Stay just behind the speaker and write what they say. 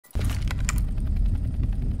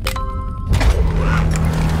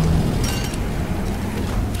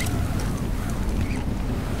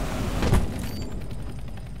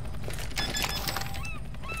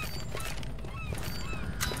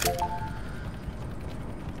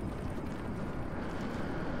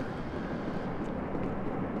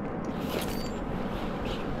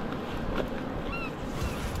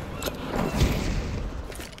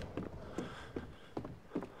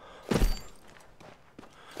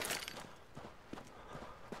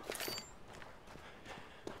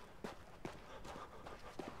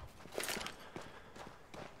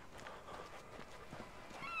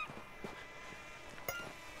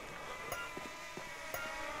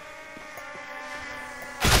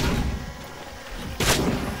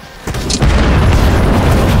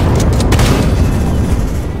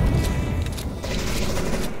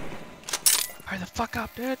fuck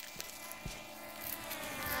up, dude.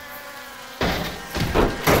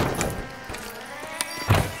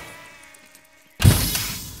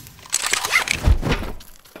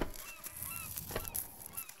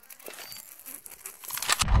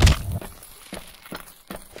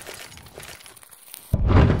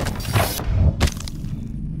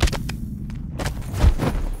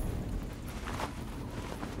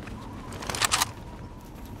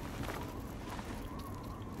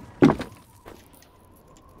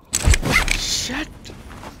 Shit!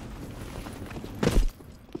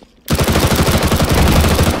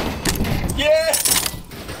 Yeah!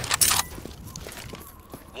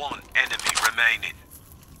 One enemy remaining.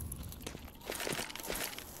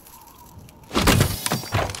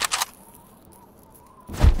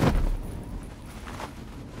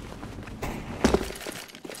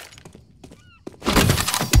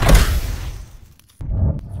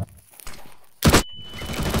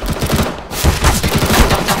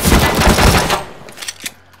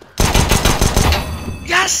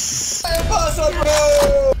 Yes! Impossible,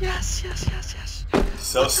 bro! Yes, yes, yes, yes.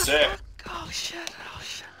 So sick. Oh shit, oh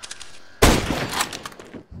shit.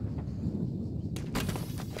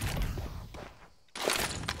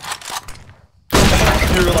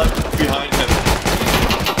 You were like behind him.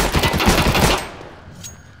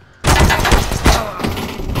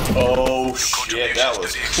 Oh shit, that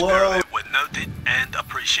was close. Were noted and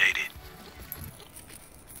appreciated.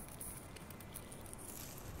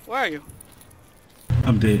 Where are you?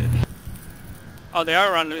 I'm dead. Oh, they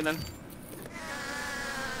are around me then.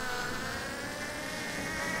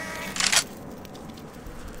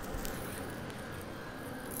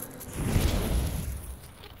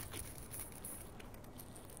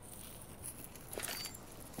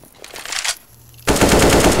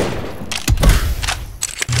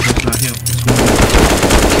 That's not him.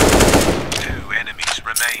 Two enemies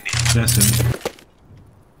remaining. That's him.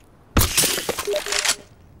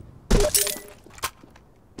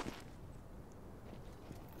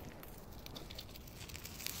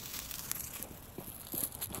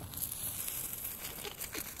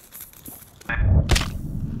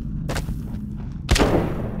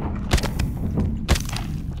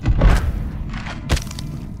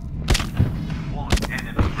 One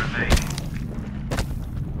enemy remaining.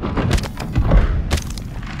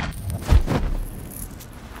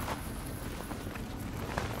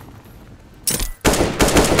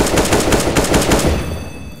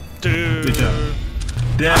 Dude. Good job.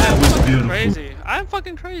 That was beautiful. Crazy. I'm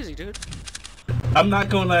fucking crazy, dude. I'm not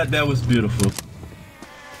gonna lie, that was beautiful.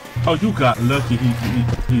 Oh, you got lucky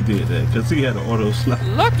he did that, because he had an auto slide.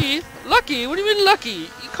 Lucky? Lucky? What do you mean lucky?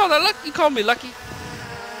 You call that lucky? You call me lucky?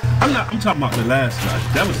 I'm talking about the last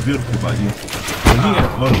snipe. That was beautiful by you. When he had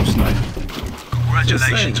an auto snipe.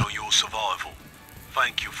 Congratulations on your survival.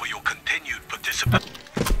 Thank you for your continued participation.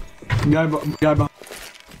 Guy behind.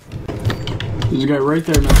 There's a guy right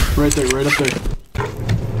there, man. Right there, right up there.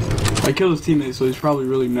 I killed his teammate, so he's probably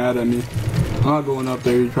really mad at me. I'm not going up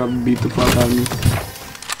there. He'd probably beat the fuck out of me.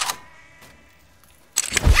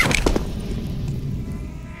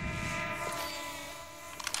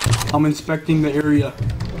 I'm inspecting the area.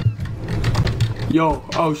 Yo,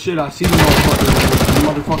 oh shit, I see the motherfucker. The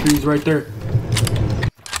motherfucker, he's right there.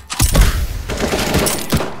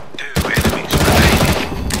 Two enemies remaining.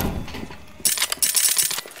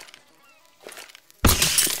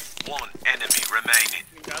 One enemy remaining.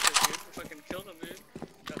 You got this, dude. You fucking killed him, dude.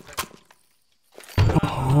 Got that.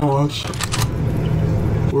 Oh shit.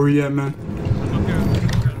 Where you at, man? Okay.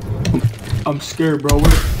 I'm scared, bro.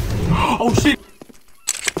 Oh shit!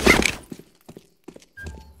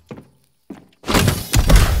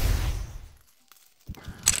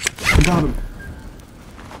 I got him.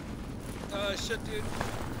 Shit, dude.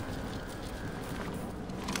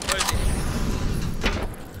 Where is he?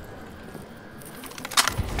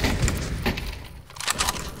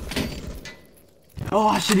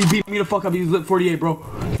 Oh shit, he beat me the fuck up. He's lit 48, bro.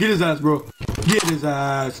 Get his ass, bro. Get his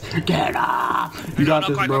ass. Get up. You got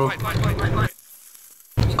this, bro. Quiet.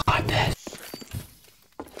 You got this.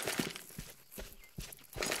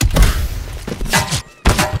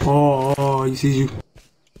 Oh, he sees you.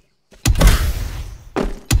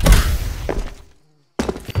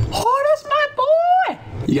 Oh, that's my boy.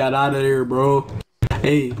 You got out of there, bro.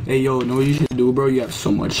 Hey, yo, know what you should do, bro? You have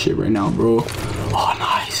so much shit right now, bro. Oh,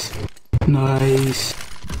 nice. Nice.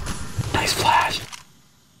 Nice flash.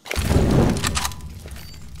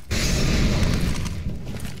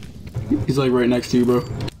 He's like right next to you, bro.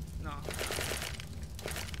 No.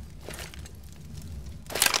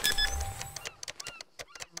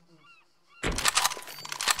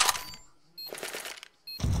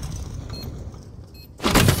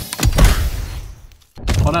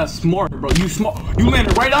 Oh, that's smart, bro. You smart. You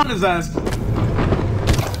landed right on his ass. What are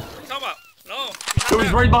you talking about? No. It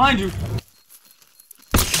was right behind you.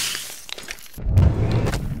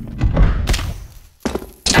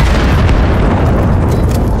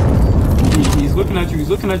 He's looking at you. He's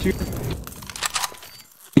looking at you.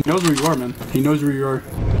 He knows where you are, man. He knows where you are.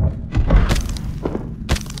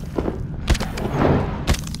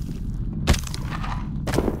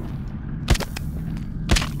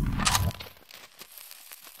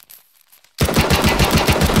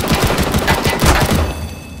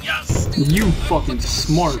 You fucking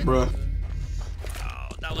smart, bro.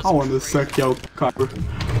 I want to sec yo, copper.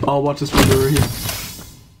 I'll watch this window right here.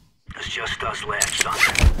 It's just us left, son.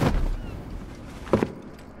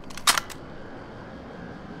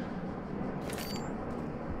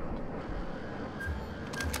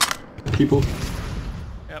 People.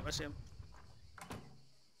 Yep, I see him.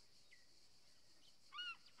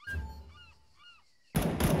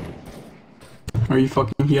 Are you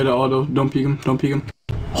fucking? He had an auto. Don't peek him. Don't peek him.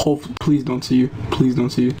 Please don't see you. Please don't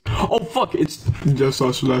see you. Oh fuck! It's just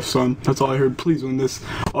us left, son. That's all I heard. Please win this.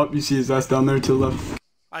 Oh, you see his ass down there to the left.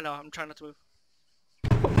 I know. I'm trying not to move.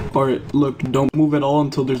 All right, look. Don't move at all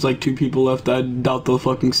until there's like 2 people left. I doubt they'll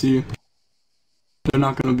fucking see you. They're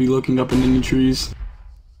not gonna be looking up in any trees.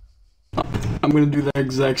 I'm gonna do the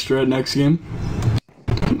exact strat next game.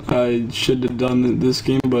 I should have done it this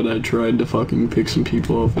game, but I tried to fucking pick some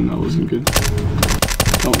people off and that wasn't good.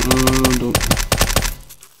 Oh, no, don't.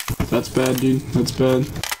 That's bad, dude. That's bad.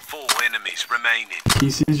 4 enemies remaining. He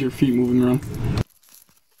sees your feet moving around.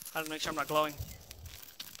 I have to make sure I'm not glowing.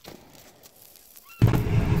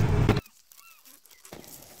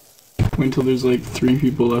 Wait until there's like 3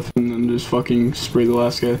 people left and then just fucking spray the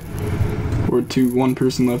last guy. Or 1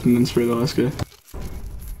 person left and then spray the last guy.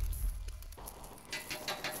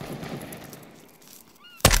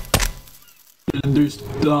 There's 2.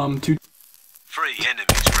 3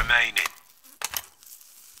 enemies remaining.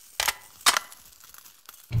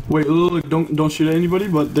 Wait, look, don't shoot at anybody,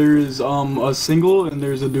 but there is a single and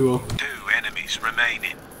there's a duo. 2 enemies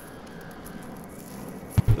remaining.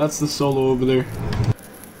 That's the solo over there.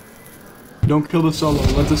 Don't kill the solo.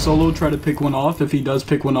 Let the solo try to pick one off. If he does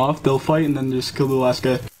pick one off, they'll fight and then just kill the last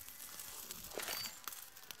guy.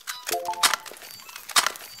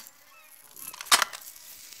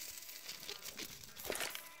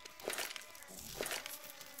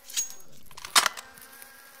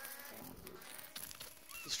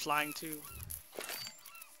 He's flying too.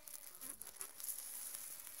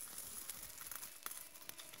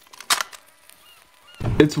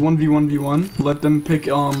 It's 1v1v1. Let them pick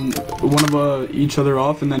one of each other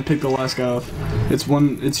off and then pick the last guy off.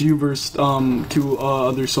 It's you versus 2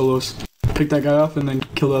 other solos. Pick that guy off and then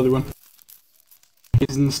kill the other one.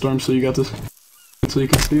 He's in the storm, so you got this. So you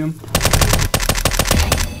can see him.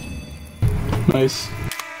 Nice.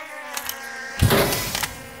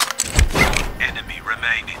 Enemy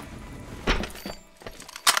remaining.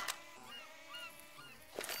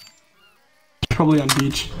 Probably on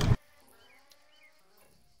beach.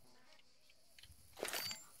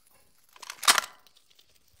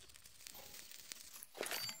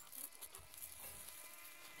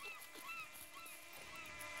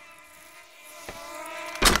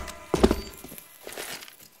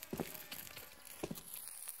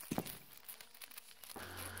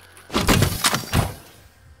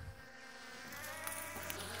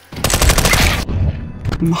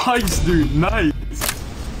 Nice, dude, nice!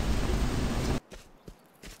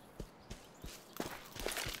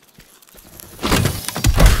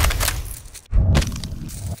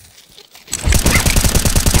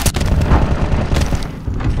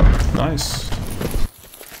 Nice.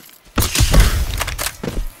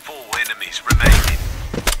 4 enemies remaining.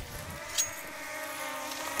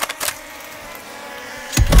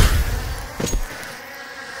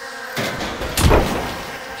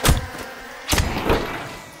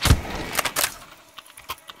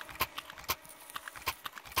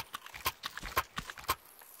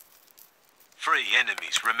 Three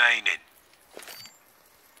enemies remaining.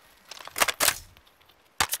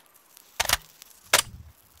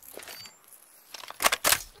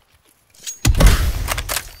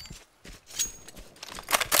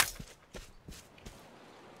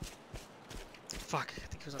 Fuck, I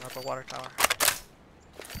think he was on upper water tower.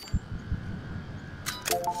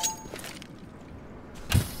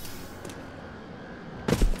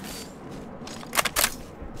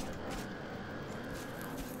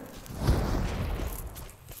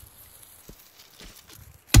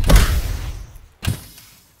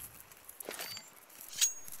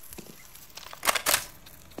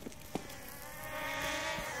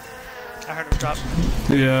 I heard him drop.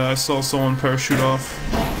 Yeah, I saw someone parachute off.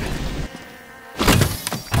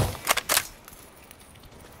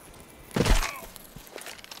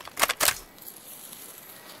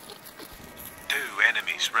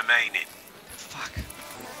 remaining. Fuck.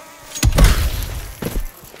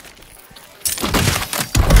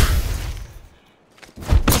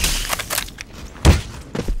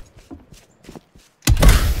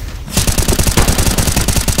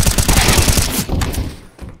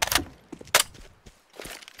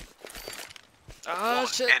 Ah, One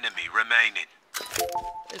shit. enemy remaining.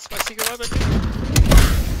 It's my secret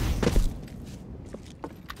weapon.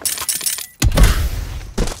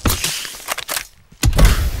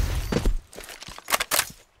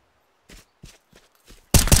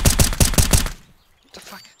 What the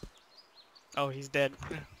fuck? Oh, he's dead.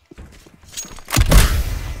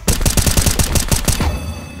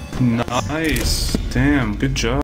 Nice. Damn, good job.